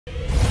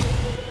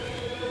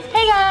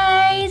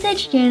guys,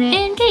 it's Janet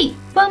and Kate.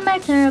 Welcome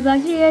back to our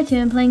Roblox video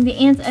today. I'm playing the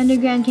Ants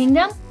Underground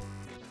Kingdom.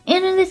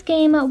 And in this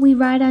game, we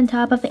ride on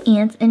top of the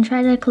ants and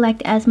try to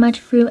collect as much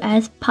fruit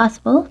as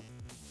possible.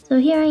 So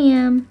here I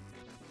am.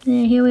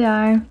 Here we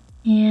are.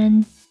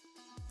 And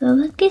so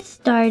let's get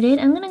started.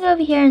 I'm gonna go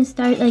over here and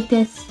start like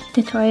this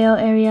tutorial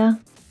area.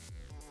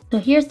 So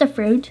here's the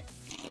fruit.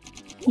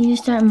 You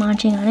just start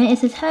munching on it. It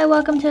says, hi,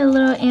 welcome to the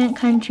little ant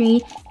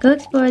country. Go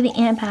explore the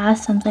ant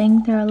pass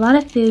something. There are a lot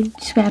of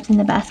food scraps in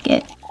the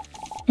basket.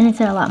 And it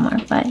said a lot more,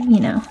 but you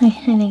know, I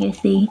didn't get to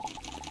see.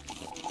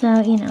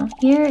 So, you know,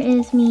 here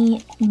is me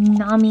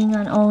nomming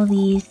on all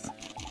these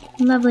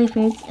lovely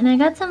fruits. And I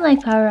got some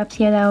like power-ups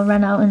here that will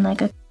run out in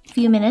like a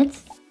few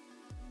minutes.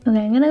 Okay,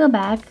 I'm gonna go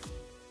back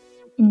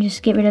and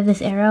just get rid of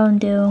this arrow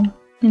and I'm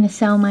gonna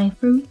sell my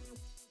fruit.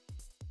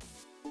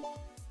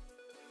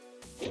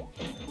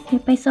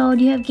 Yep, I sold.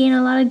 You have gained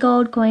a lot of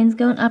gold coins.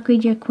 Go and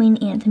upgrade your queen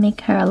ant to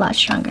make her a lot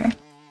stronger.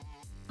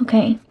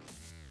 Okay.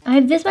 I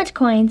have this much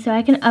coins, so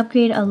I can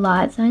upgrade a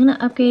lot. So I'm gonna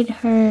upgrade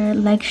her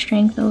leg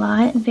strength a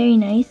lot. Very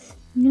nice.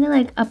 I'm gonna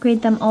like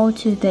upgrade them all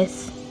to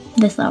this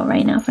level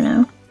right now for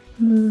now.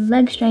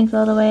 Leg strength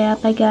all the way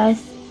up, I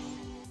guess.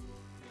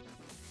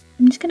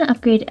 I'm just gonna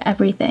upgrade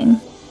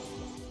everything.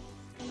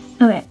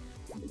 Okay.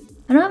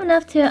 I don't have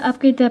enough to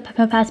upgrade the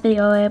capacity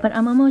all the way, but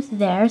I'm almost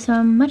there, so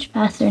I'm much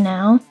faster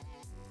now.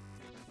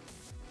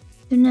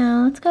 So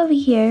now let's go over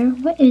here.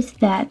 What is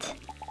that?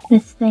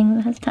 This thing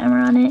that has a timer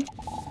on it.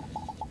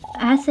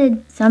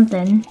 Acid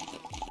something.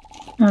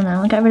 I don't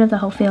know. I got rid of the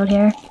whole field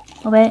here.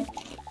 A little bit.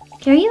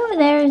 Okay, are you over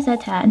there? Or is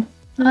that Tad?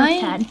 No,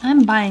 that's Tad.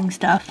 I'm buying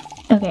stuff.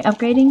 Okay,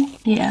 upgrading?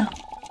 Yeah.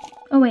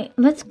 Oh wait,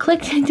 let's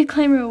click to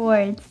claim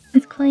rewards.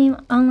 Let's claim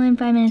online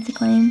 5 minutes to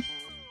claim.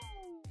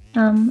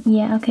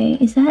 Yeah, okay.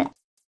 Is that?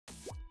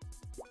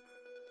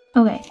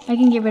 Okay, I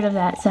can get rid of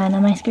that sign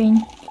on my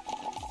screen.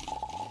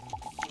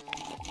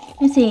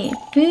 Let's see.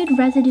 Food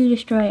residue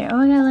destroyer. Oh,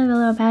 I got like a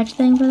little patch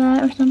thing for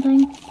that or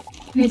something.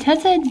 Okay,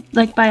 Ted said,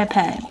 like, buy a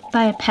pet.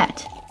 Buy a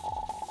pet.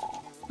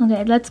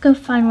 Okay, let's go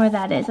find where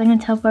that is. I'm gonna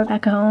teleport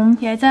back home.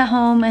 Yeah, it's at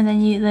home, and then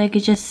you, like,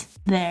 it's just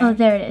there. Oh,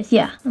 there it is,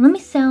 yeah. Let me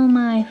sell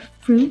my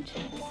fruit.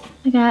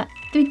 I got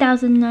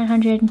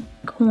 3,900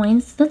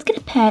 coins. Let's get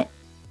a pet.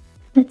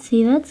 Let's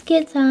see, let's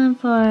get some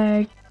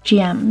for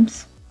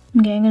gems.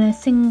 Okay, I'm gonna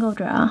single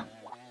draw.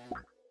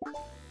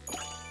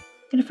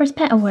 Get a first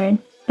pet award.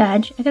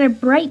 Badge. I got a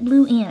bright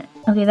blue ant.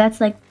 Okay,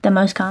 that's like the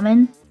most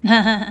common.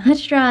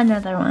 Let's draw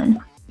another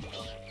one.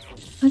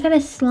 I got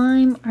a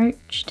slime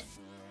arched.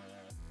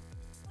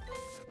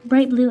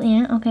 Bright blue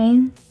ant,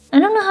 okay. I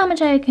don't know how much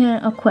I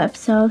can equip,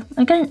 so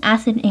I got an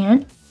acid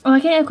ant. Oh, I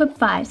can equip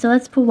 5, so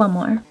let's put one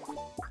more.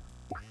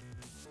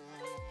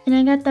 And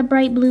I got the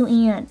bright blue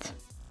ant.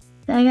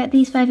 So I got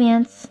these 5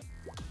 ants.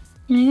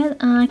 And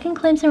I can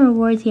claim some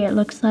rewards here, it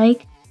looks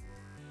like.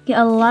 Get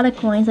a lot of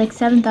coins, like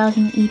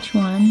 7,000 each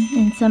one.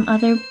 And some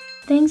other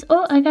things.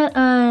 Oh, I got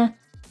a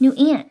new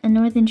ant, a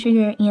northern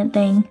sugar ant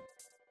thing.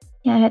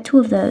 Yeah, I got 2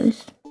 of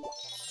those.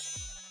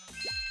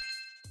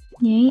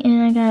 Yay,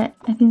 and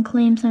I can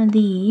claim some of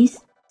these,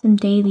 some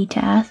daily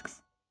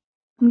tasks.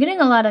 I'm getting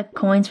a lot of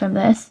coins from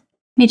this.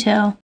 Me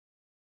too.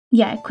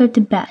 Yeah, equipped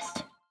to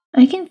best.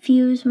 I can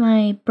fuse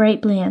my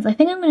bright blue ants. I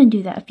think I'm gonna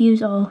do that.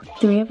 Fuse all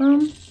 3 of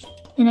them.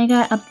 And I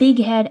got a big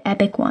head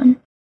epic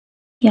one.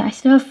 Yeah, I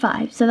still have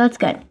 5, so that's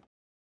good.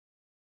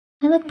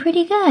 I look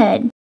pretty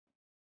good.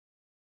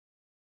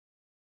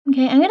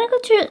 Okay, I'm gonna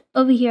go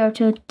over here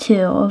to 2.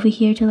 Over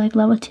here to like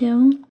level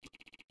 2.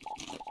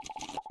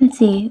 Let's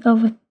see,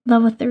 over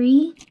level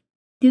 3?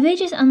 Do they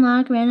just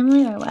unlock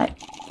randomly or what?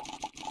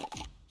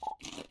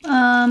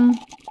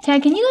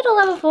 Chad, can you go to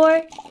level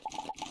 4?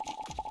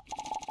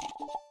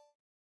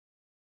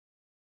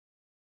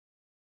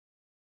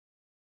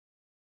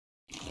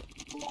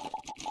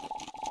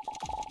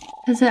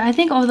 Because I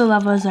think all the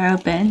levels are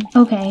open.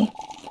 Okay.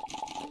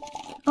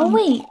 Oh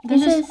wait,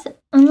 this is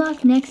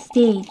unlock next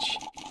stage.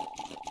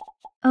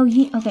 Oh,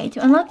 okay,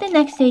 to unlock the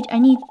next stage, I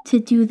need to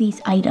do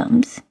these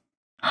items.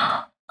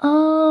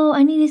 Oh,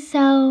 I need to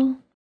sell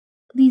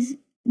these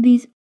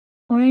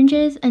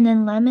oranges and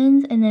then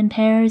lemons and then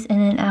pears and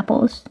then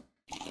apples.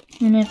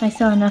 And if I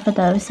sell enough of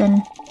those,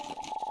 then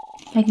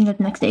I can go to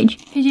the next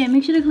stage. Hey Jay,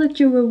 make sure to collect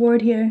your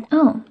reward here.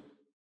 Oh.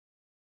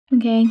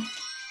 Okay.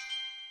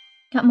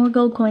 Got more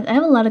gold coins. I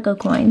have a lot of gold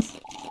coins.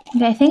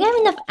 Okay, I think I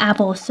have enough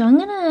apples, so I'm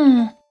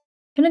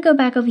gonna go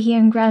back over here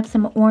and grab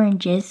some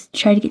oranges to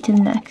try to get to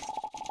the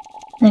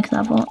next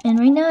level. And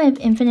right now I have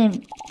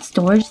infinite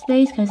storage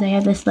space because I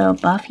have this little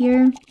buff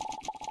here.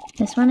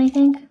 This one, I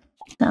think.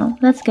 So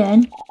that's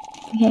good.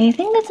 Okay, I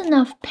think that's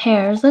enough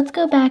pears. Let's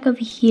go back over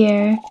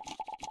here.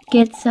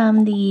 Get some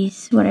of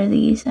these. What are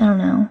these? I don't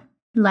know.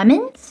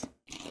 Lemons?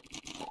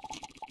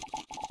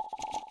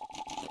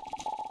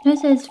 It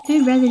says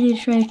food residue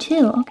destroyer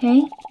 2.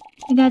 Okay.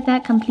 I got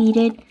that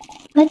completed.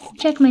 Let's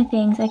check my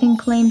things. I can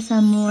claim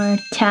some more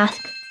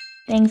task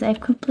things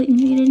I've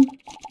completed.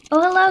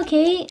 Oh, hello,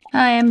 Kate.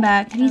 Hi, I'm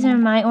back. These are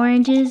my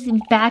oranges.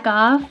 Back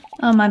off.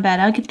 Oh, my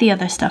bad. I'll get the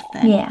other stuff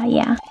then.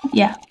 Yeah.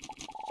 Yeah.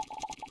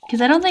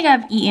 Because I don't think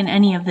I've eaten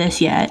any of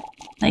this yet.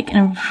 like in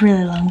a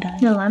really long time.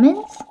 The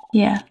lemons?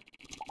 Yeah.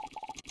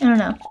 I don't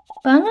know.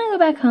 But I'm gonna go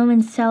back home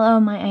and sell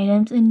all my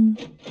items, and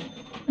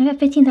I got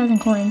 15,000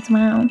 coins.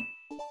 Wow.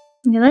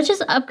 Okay, let's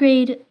just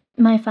upgrade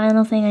my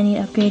final thing I need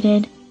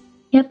upgraded.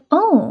 Yep.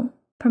 Oh,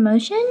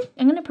 promotion?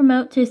 I'm gonna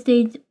promote to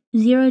stage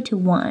 0 to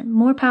 1.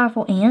 More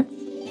powerful ants.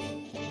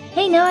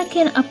 Hey, now I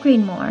can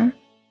upgrade more.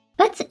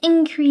 Let's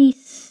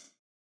increase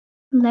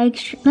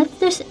legs. Let's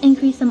just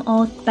increase them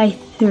all by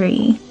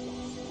 3.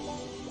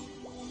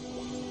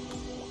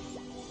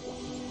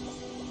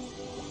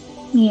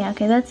 Yeah,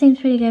 okay, that seems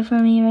pretty good for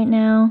me right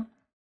now.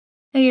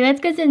 Okay, let's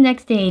go to the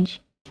next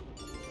stage.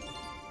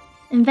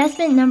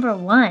 Investment number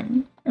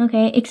 1.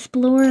 Okay,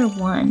 Explorer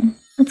 1.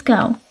 Let's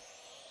go.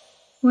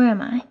 Where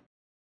am I?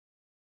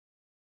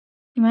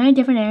 Am I in a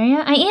different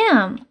area? I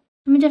am!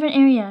 I'm in a different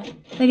area.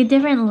 Like a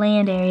different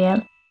land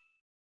area.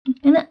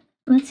 And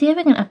let's see if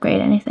I can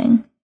upgrade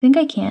anything. I think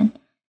I can.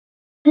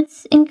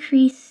 Let's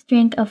increase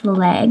strength of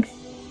legs.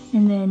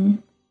 And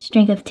then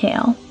strength of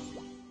tail.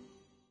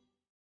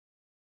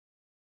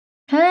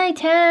 Hi,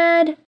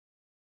 Tad!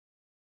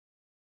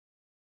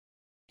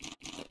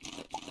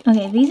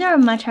 Okay, these are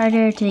much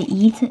harder to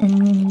eat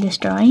and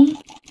destroy.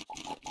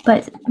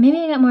 But maybe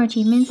I got more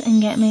achievements and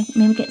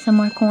maybe get some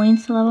more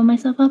coins to level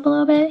myself up a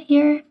little bit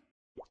here.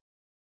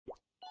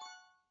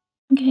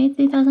 Okay,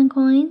 3,000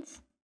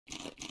 coins.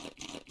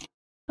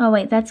 Oh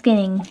wait, that's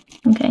getting...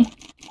 Okay.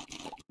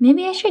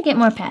 Maybe I should get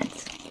more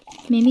pets.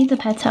 Maybe the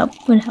pets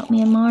would help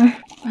me more.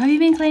 Have you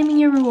been claiming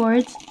your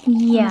rewards?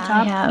 Yeah,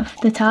 I have.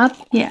 The top?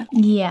 Yeah.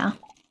 Yeah.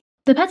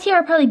 The pets here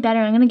are probably better.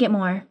 I'm gonna get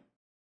more.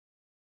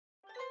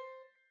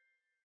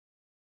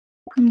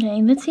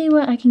 Okay, let's see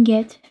what I can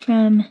get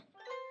from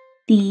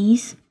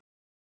these.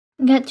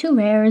 I got 2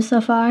 rares so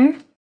far.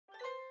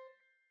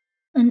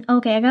 And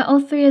okay, I got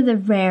all 3 of the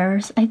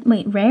rares.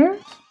 Wait,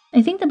 rares?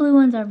 I think the blue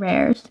ones are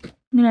rares.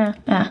 I'm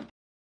gonna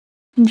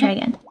try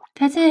again.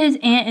 That's it, his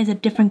ant is a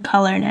different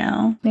color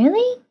now.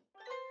 Really?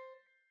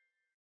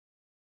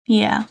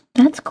 Yeah.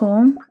 That's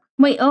cool.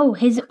 Wait, oh,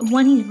 his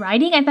one he's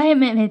riding? I thought it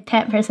meant his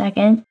pet for a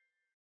second.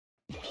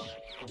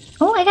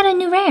 Oh, I got a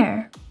new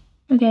rare.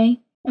 Okay.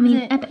 I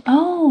mean, epic.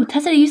 Oh,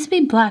 Tessa, it used to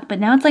be black, but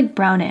now it's like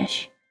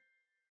brownish.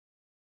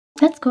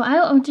 That's cool.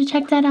 I'll have to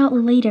check that out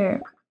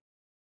later.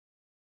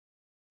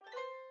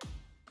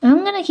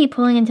 I'm gonna keep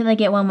pulling until I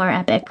get one more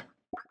epic.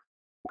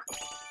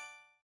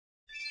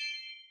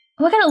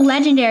 Oh, I got a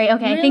legendary.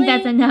 Okay, really? I think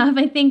that's enough.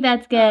 I think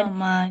that's good. Oh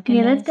my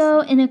goodness. Okay, let's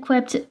go and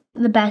equip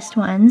the best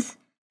ones.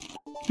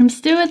 I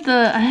still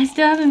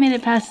haven't made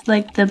it past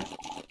I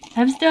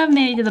still haven't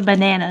made it to the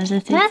bananas.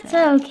 That's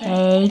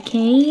okay,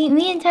 Kate.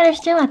 Me and Ted are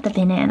still at the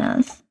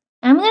bananas.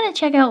 I'm gonna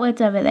check out what's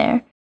over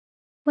there.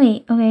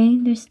 Wait, okay,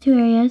 there's 2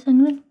 areas.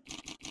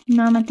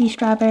 Now I'm at these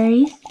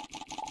strawberries.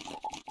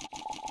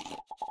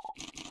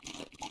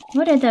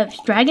 What are those?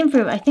 Dragon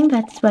fruit. I think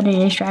that's what it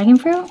is, dragon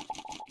fruit.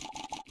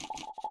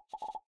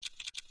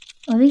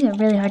 Oh, these are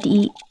really hard to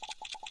eat.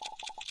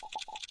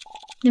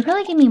 They'll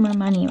probably give me more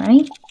money,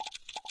 right?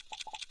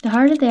 The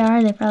harder they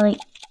are, the probably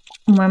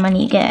more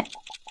money you get.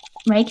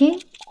 Right,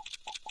 Kate?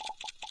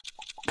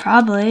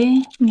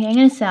 Probably. Okay, I'm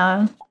gonna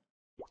sell.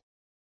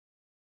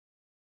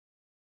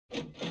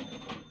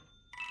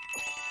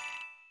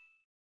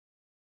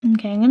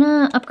 Okay, I'm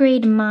gonna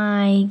upgrade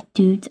my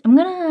dudes. I'm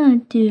gonna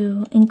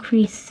do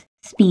increase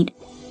speed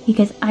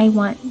because I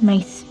want my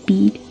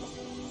speed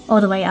all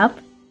the way up.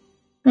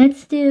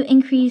 Let's do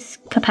increase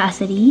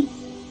capacity,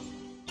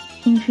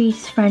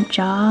 increase front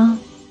jaw,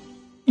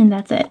 and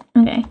that's it.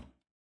 Okay.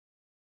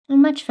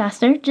 I'm much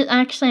faster.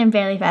 Actually, I'm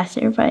barely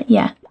faster, but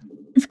yeah.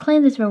 Let's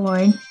claim this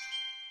reward.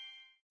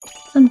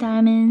 Some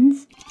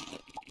diamonds.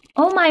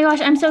 Oh my gosh,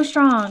 I'm so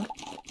strong.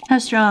 How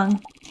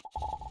strong?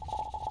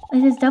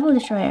 This is double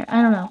destroyer.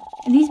 I don't know.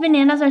 These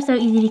bananas are so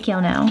easy to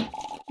kill now.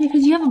 Yeah,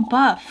 because you have a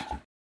buff.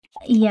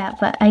 Yeah,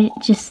 but I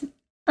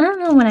don't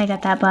know when I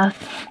got that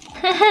buff.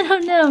 I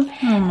don't know.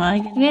 Oh my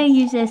goodness. I'm gonna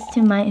use this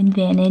to my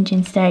advantage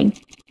and start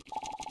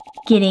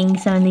getting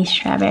some of these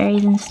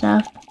strawberries and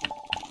stuff.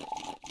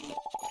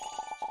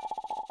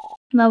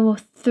 Level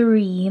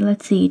 3,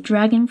 let's see,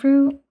 dragon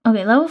fruit.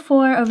 Okay, level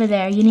 4 over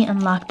there, you need to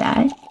unlock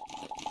that.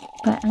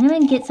 But I'm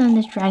gonna get some of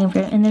this dragon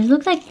fruit, and there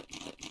looks like,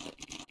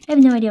 I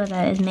have no idea what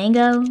that is.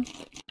 Mango?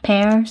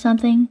 Pear?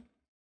 Something?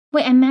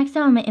 Wait, I maxed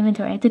out on my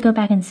inventory. I have to go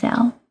back and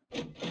sell.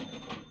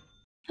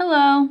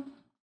 Hello.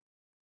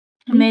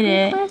 I made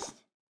it.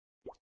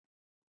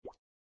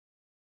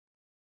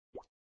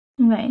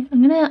 Okay,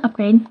 I'm gonna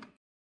upgrade.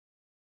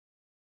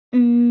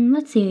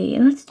 Let's see.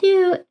 Let's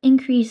do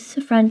increase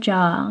front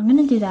jaw. I'm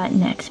gonna do that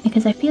next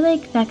because I feel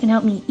like that can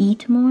help me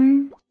eat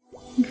more.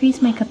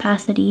 Increase my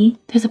capacity.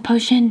 There's a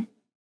potion.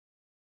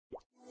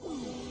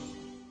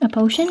 A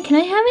potion? Can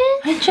I have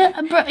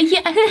it?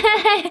 Yeah.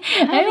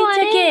 I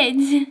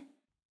already took it.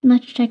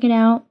 Let's check it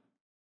out.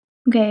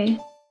 Okay.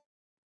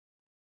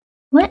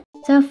 What?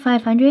 Sell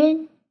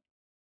 500?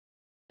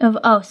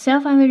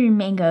 Sell 500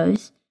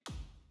 mangoes.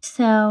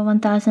 Sell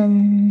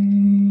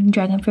 1,000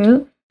 dragon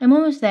fruit. I'm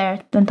almost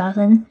there.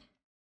 1,000.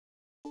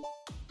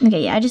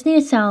 Okay, yeah, I just need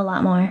to sell a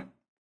lot more.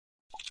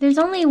 There's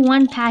only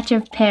one patch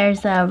of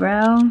pears though,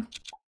 bro.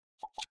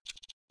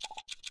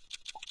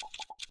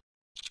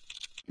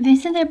 They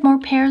said there are more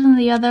pears on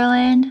the other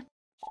land.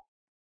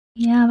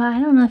 Yeah, but I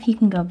don't know if you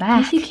can go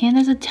back. Yes, you can.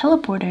 There's a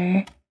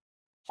teleporter.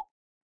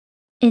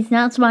 It's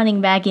not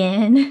spawning back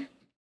in.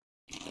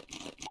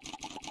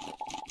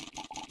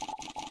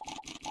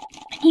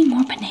 I need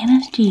more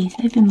bananas. Jeez,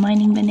 I've been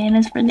mining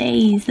bananas for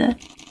days. Oh,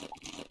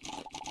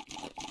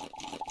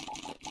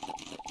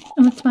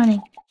 it's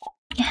spawning.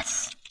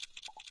 Yes.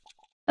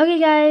 Okay,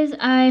 guys,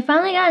 I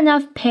finally got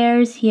enough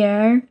pears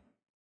here.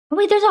 Oh,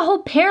 wait, there's a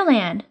whole pear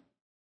land.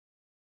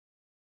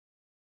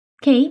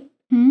 Kate,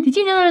 did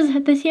you know there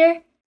was this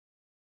here?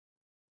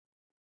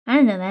 I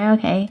didn't know that.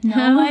 Okay.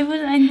 No, I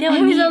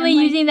was only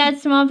using that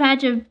small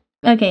patch of.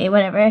 Okay,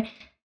 whatever.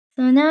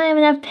 So now I have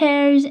enough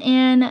pears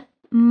and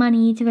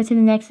money to go to the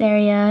next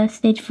area,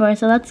 stage 4.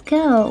 So let's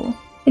go.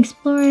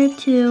 Explorer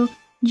 2,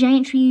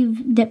 Giant Tree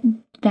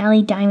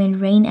Valley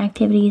Diamond Rain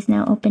activity is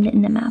now opened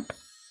in the map.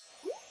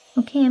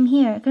 Okay, I'm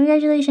here.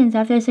 Congratulations!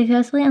 After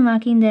successfully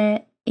unlocking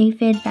the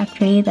aphid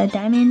factory, the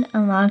diamond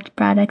unlocked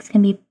products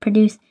can be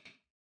produced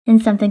in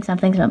something.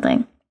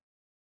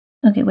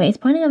 Okay, wait, it's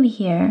pointing over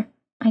here.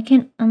 I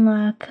can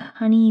unlock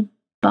honey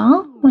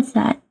ball? What's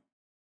that?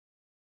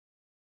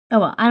 Oh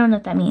well, I don't know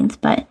what that means,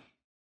 but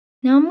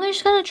now I'm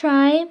just gonna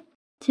try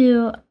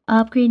to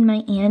upgrade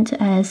my ant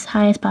as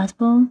high as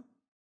possible.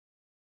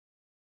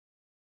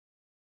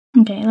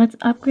 Okay, let's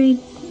upgrade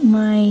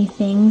my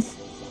things.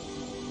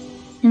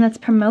 And let's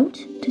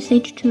promote to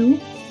stage 2.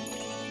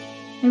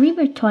 I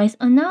rebirthed twice.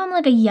 Oh, now I'm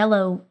like a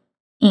yellow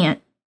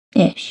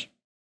ant-ish.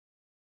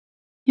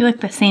 You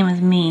look the same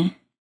as me.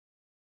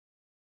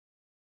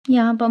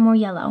 Yeah, but more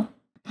yellow.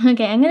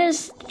 Okay, I'm gonna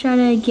just try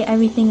to get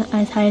everything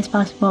as high as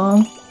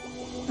possible.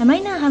 I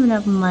might not have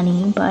enough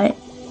money, but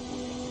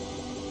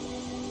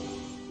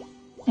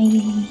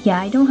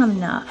I don't have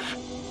enough.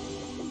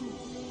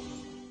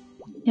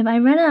 If I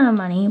run out of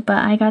money, but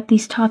I got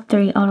these top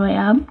 3 all the way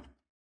up.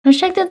 Let's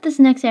check out this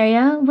next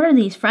area. What are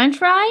these? French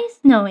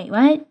fries? No, wait,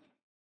 what?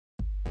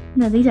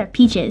 No, these are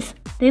peaches.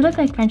 They look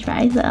like French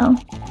fries though.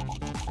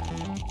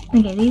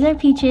 Okay, these are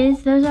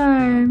peaches. Those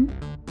are...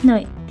 No,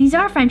 wait. These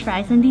are French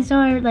fries, and these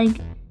are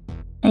like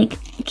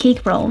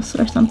cake rolls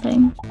or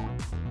something.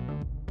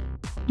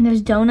 And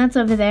there's donuts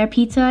over there.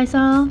 Pizza I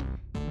saw.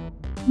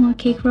 More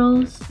cake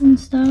rolls and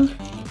stuff.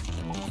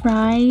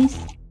 Fries.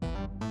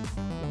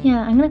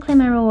 Yeah, I'm gonna claim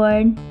my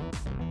reward.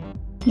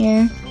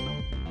 Here.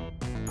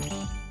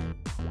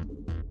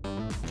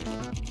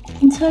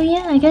 And so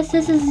yeah, I guess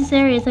this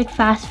area. It's like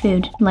fast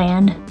food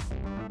land.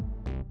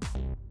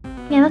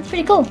 Yeah, that's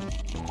pretty cool.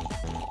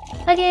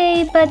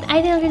 Okay, but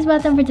I think that's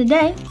about done for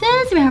today. So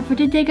that's what we have for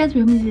today, guys.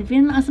 We hope you have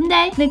an awesome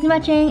day. Thanks for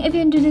watching. If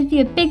you enjoyed this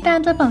video, big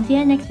thumbs up. I'll see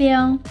you in the next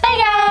video.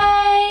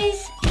 Bye,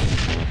 guys!